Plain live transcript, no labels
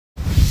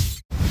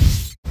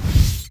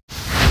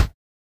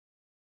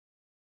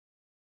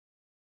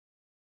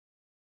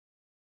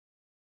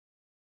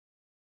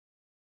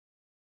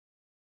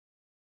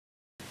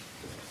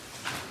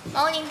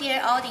Morning,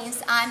 dear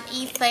audience. I'm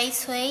Yifei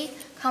Cui,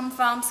 come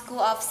from School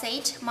of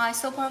SAT. My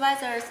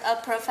supervisors are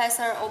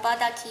Professor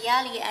Obada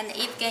Kiali and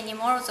Evgeny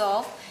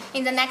Morozov.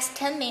 In the next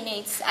 10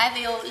 minutes, I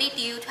will lead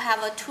you to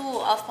have a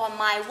tour of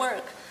my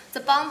work, the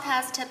bond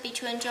test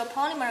between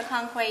geopolymer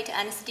concrete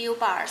and steel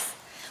bars.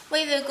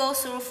 We will go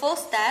through 4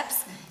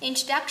 steps: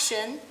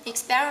 introduction,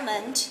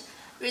 experiment,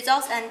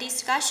 results and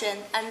discussion,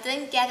 and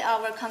then get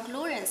our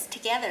conclusions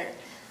together.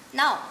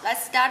 Now,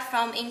 let's start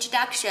from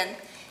introduction.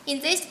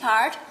 In this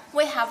part,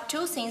 we have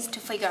 2 things to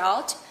figure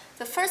out.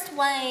 The first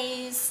one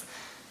is,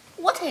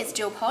 what is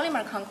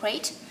geopolymer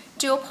concrete?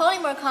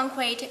 Geopolymer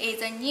concrete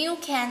is a new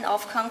kind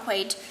of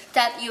concrete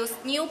that uses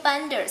new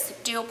binders,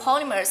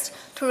 geopolymers,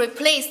 to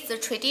replace the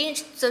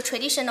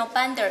traditional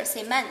binder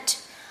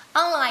cement.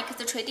 Unlike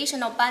the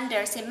traditional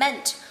binder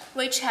cement,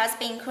 which has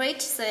been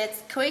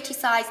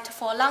criticized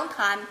for a long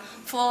time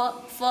for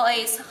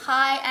its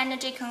high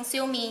energy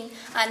consuming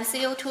and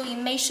CO2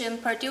 emission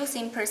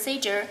producing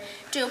procedure,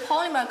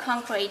 geopolymer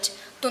concrete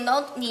do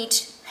not need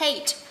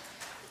heat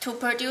to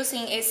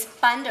producing its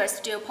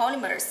binders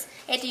geopolymers.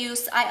 It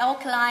uses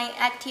alkaline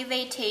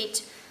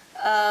activated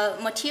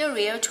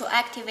material to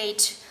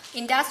activate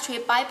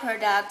industrial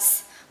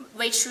byproducts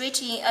which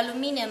rich in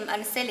aluminum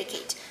and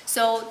silicate,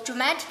 so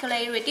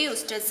dramatically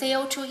reduced the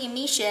CO2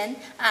 emission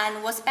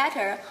and was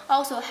better,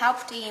 also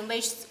helped in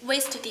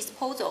waste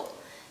disposal.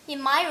 In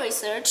my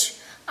research,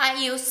 I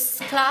use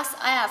Class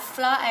F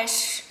fly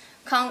ash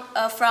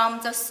from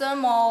the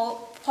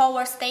thermal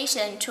power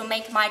station to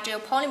make my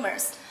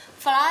geopolymers.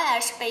 Fly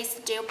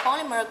ash-based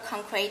geopolymer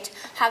concrete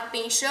have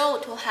been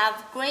shown to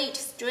have great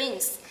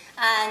strength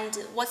and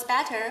what's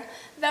better,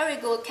 very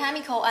good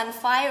chemical and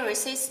fire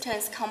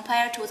resistance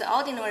compared to the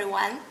ordinary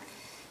one.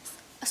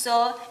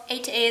 So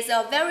it is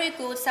a very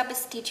good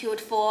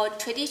substitute for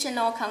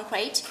traditional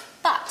concrete,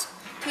 but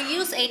to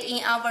use it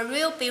in our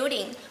real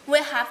building, we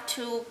have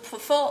to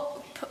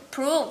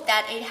prove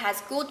that it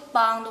has good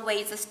bond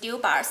with the steel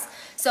bars.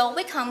 So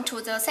we come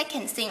to the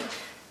second thing.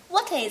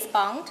 What is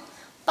bond?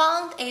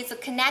 Bond is a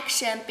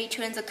connection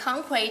between the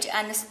concrete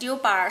and the steel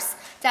bars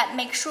that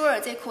make sure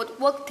they could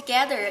work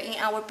together in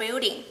our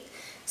building.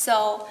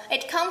 So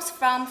it comes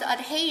from the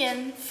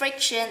adhesion,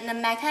 friction,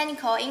 and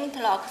mechanical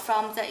interlock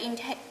from the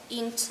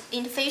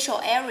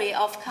interfacial area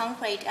of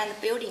concrete and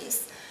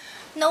buildings.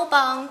 No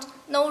bond,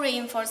 no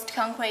reinforced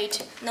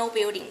concrete, no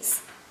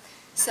buildings.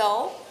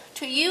 So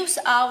to use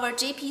our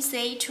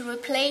GPC to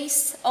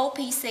replace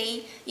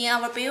OPC in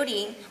our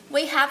building,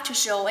 we have to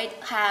show it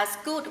has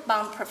good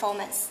bond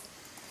performance.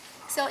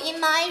 So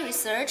in my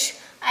research,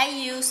 I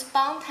use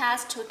bond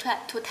test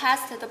to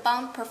test the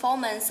bond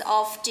performance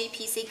of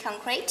GPC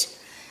concrete.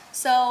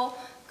 So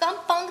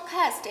bond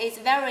test is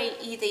very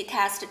easy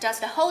test,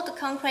 just hold the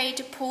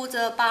concrete, pull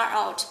the bar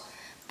out.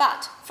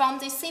 But from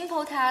this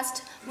simple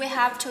test, we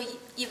have to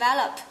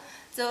develop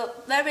the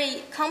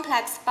very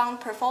complex bond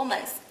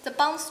performance, the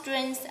bond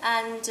strength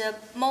and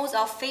modes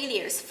of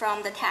failures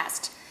from the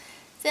test.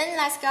 Then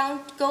let's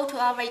go to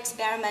our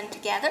experiment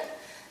together.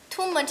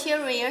 2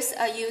 materials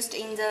are used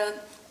in the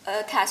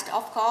test.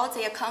 Of course,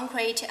 they are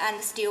concrete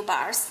and steel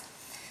bars.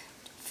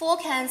 4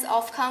 kinds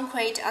of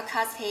concrete are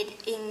casted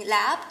in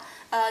lab.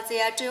 They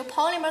are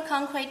geopolymer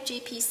concrete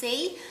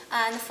GPC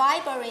and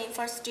fiber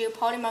reinforced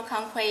geopolymer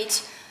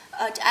concrete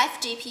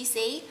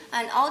FGPC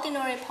and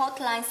ordinary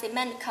Portland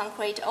cement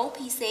concrete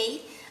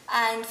OPC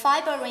and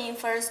fiber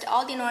reinforced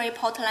ordinary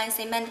Portland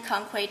cement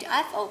concrete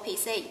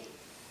FOPC.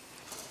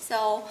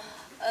 So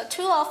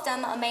 2 of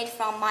them are made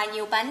from my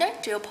new binder,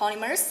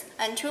 geopolymers,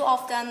 and 2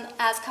 of them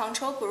as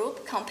control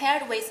group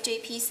compared with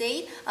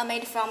GPC are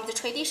made from the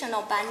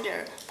traditional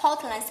binder,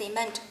 Portland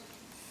cement.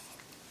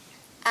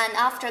 And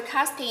after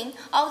casting,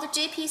 all the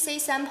GPC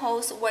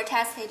samples were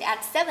tested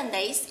at 7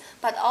 days,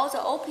 but all the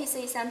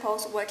OPC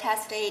samples were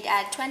tested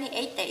at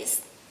 28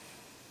 days.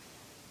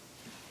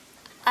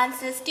 And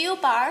the steel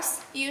bars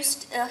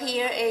used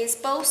here is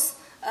both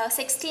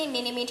 16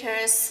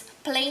 millimeters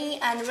plain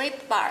and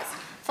ribbed bars.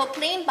 For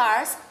plain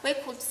bars, we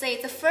could say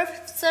the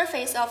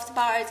surface of the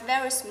bar is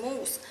very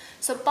smooth,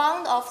 so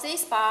bond of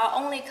this bar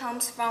only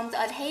comes from the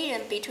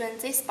adhesion between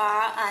this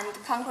bar and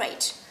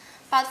concrete.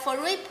 But for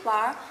ribbed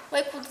bar,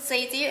 we could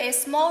say there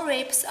is small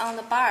ribs on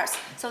the bars,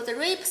 so the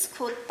ribs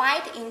could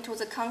bite into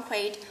the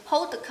concrete,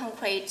 hold the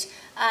concrete,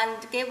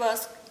 and give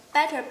us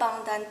better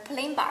bond than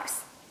plain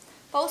bars.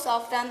 Both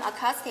of them are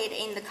casted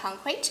in the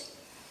concrete.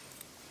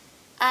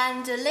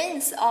 And the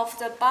length of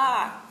the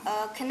bar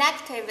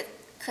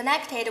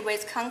connected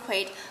with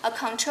concrete are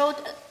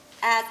controlled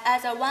at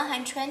either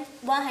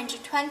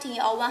 120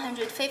 or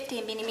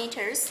 150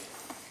 millimeters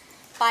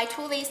by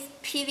 2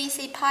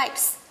 PVC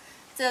pipes.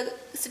 The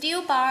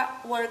steel bar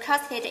were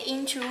casted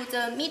into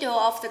the middle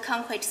of the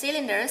concrete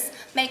cylinders,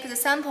 make the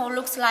sample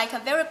looks like a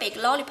very big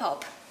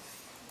lollipop.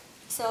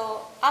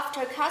 So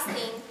after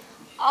casting,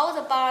 all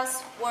the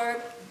bars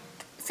were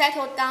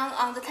settled down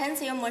on the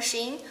tensile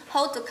machine,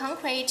 hold the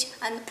concrete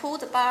and pull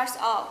the bars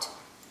out.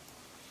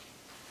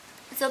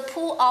 The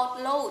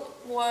pull-out load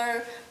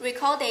were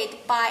recorded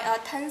by a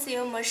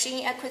tensile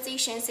machine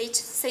acquisition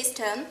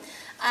system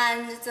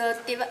and the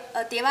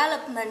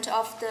development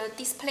of the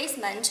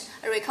displacement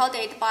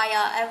recorded by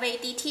a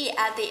LVDT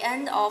at the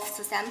end of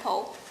the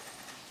sample.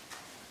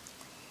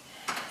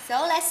 So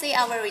let's see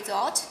our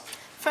result.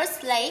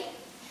 Firstly,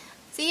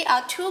 there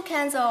are two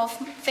kinds of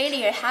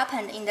failure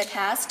happened in the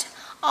test.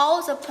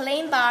 All the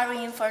plain bar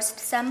reinforced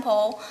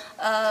sample,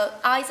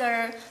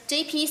 either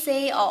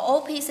GPC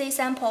or OPC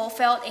sample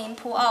failed in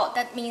pull out.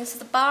 That means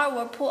the bar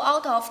will pull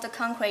out of the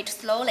concrete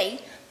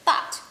slowly.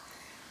 But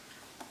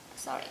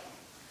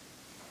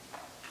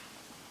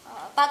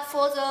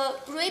for the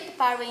rib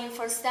bar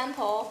reinforced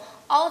sample,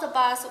 all the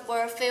bars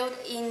were filled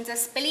in the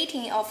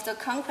splitting of the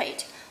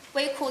concrete.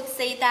 We could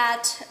say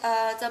that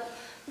the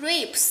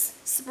ribs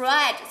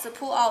spread the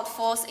pull-out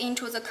force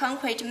into the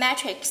concrete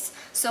matrix,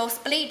 so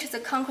split the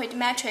concrete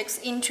matrix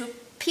into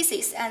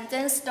pieces and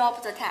then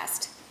stop the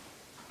test.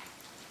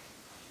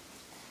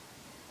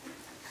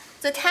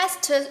 The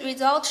test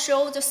results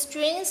show the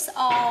strength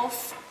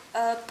of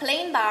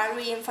plain bar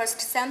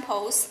reinforced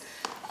samples.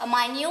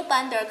 My new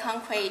bundle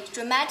concrete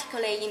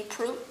dramatically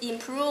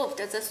improved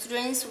the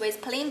strength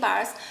with plain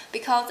bars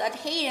because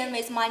adhesion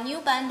with my new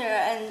bundle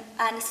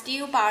and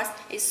steel bars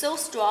is so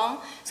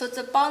strong, so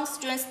the bond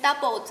strength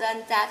doubled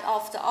than that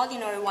of the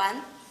ordinary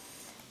one.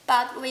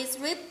 But with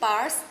rib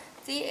bars,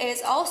 there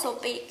is also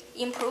big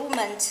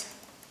improvement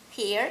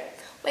here.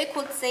 We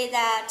could say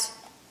that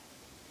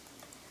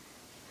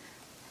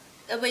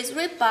with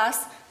rib bars,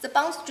 the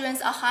bond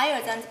strengths are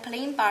higher than the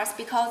plain bars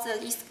because of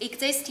the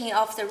existing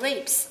of the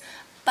ribs.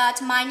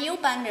 But my new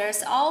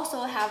bundles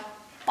also have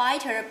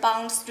better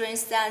bond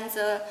strength than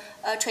the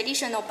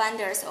traditional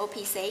bundles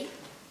OPC.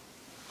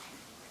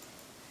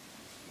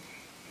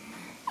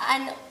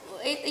 And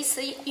it is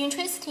an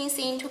interesting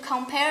thing to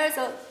compare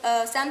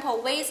the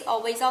sample with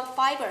or without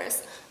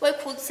fibers. We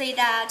could say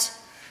that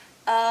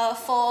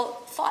for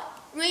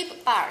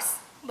rib bars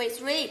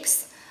with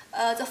ribs,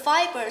 the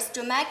fibers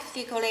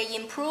dramatically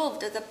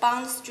improved the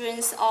bond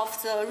strength of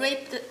the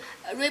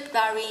rib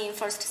bar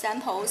reinforced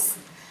samples.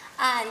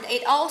 And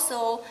it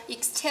also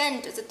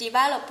extends the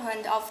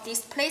development of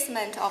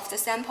displacement of the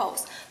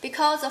samples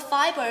because the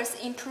fibers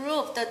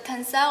improved the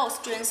tensile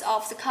strength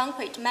of the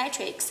concrete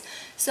matrix,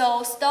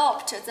 so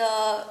stopped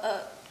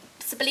the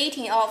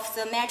splitting of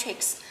the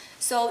matrix,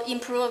 so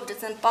improved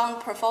the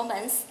bond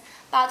performance.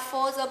 But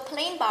for the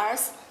plain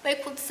bars, we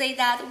could say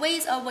that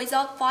with or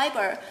without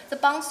fiber, the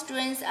bond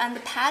strength and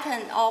the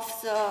pattern of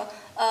the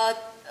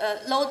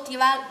load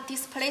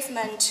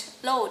displacement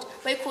load,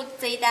 we could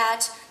say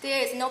that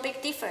there is no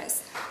big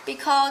difference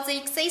because the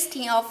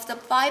existing of the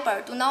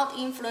fiber do not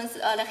influence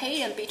the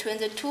adhesion between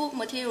the two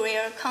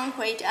material,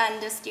 concrete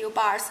and steel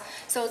bars.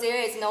 So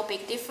there is no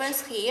big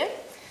difference here.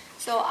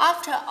 So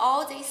after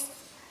all this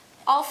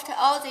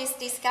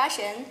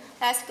discussion,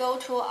 let's go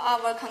to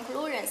our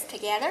conclusions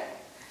together.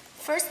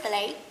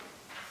 Firstly,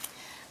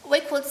 we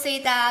could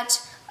say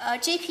that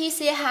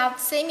GPC have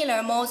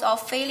similar modes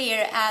of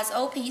failure as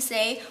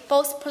OPC.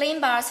 Both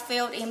plain bars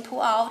failed in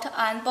pull-out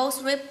and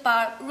both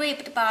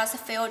ribbed bars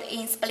failed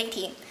in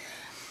splitting.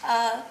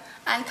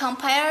 And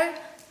compare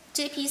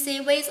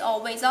GPC with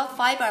or without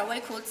fiber,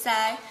 we could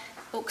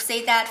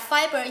say that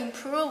fiber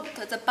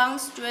improved the bond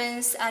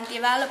strength and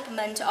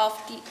development of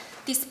the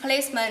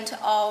displacement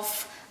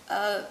of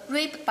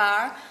rib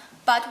bar,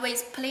 but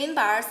with plain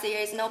bars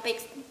there is no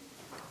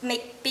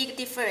big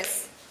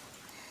difference.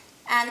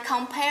 And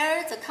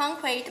compare the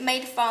concrete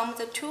made from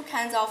the two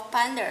kinds of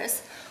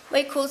bundles,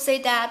 we could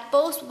say that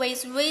both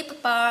with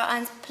rib bar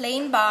and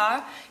plain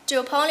bar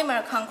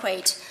geopolymer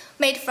concrete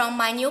made from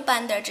my new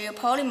bundle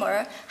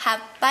geopolymer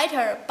have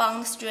better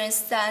bond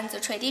strength than the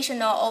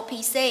traditional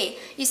OPC.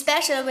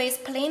 Especially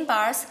with plain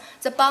bars,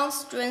 the bond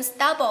strength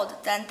doubled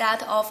than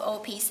that of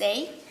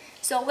OPC.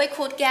 So we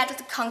could get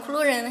the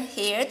conclusion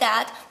here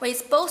that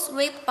with both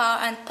rib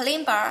bar and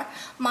plain bar,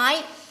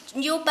 my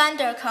new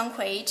bundle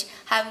concrete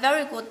have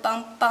very good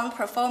bond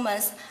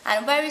performance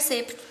and very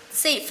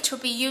safe to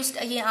be used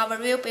in our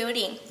real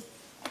building.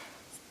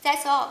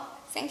 That's all.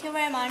 Thank you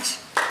very much.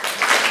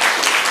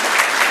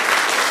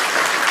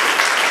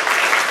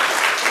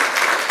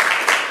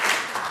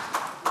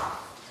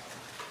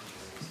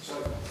 So,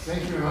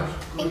 thank you very much.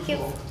 Thank you.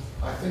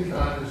 I think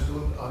I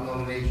understood. I'm not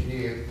an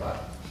engineer, but...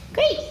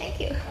 Great, thank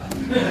you.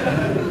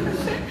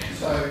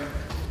 So,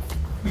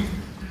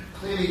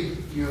 clearly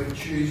you would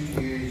choose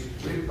to use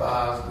rib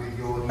bars with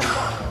your new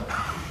binder,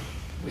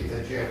 with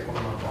the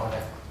geopolymer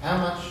binder. How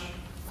much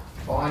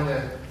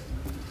binder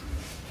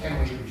can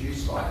we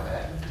produce like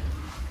that?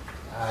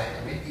 I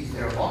mean, is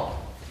there a lot?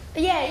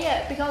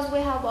 Yeah, because we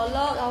have a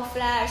lot of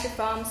flash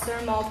from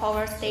thermal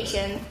power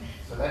station.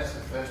 So that's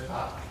the first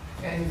part.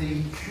 And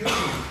the curing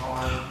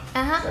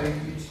time, so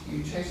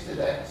you tested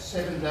at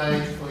 7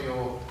 days for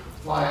your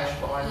fly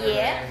ash binder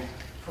and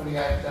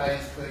 28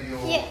 days for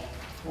your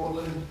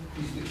Portland.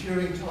 Is the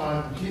curing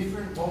time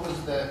different? What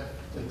was the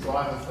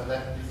driver for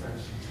that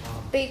difference in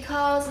time?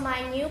 Because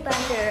my new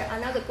bundle,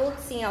 another good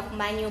thing of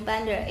my new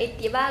bundle, it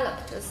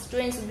developed the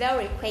strength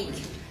very quick.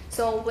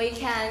 So we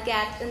can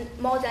get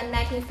more than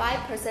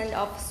 95%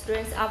 of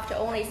strength after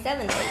only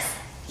 7 days.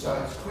 So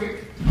it's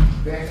quick,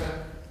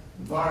 better,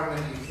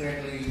 environmentally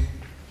friendly.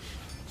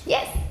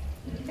 Yes.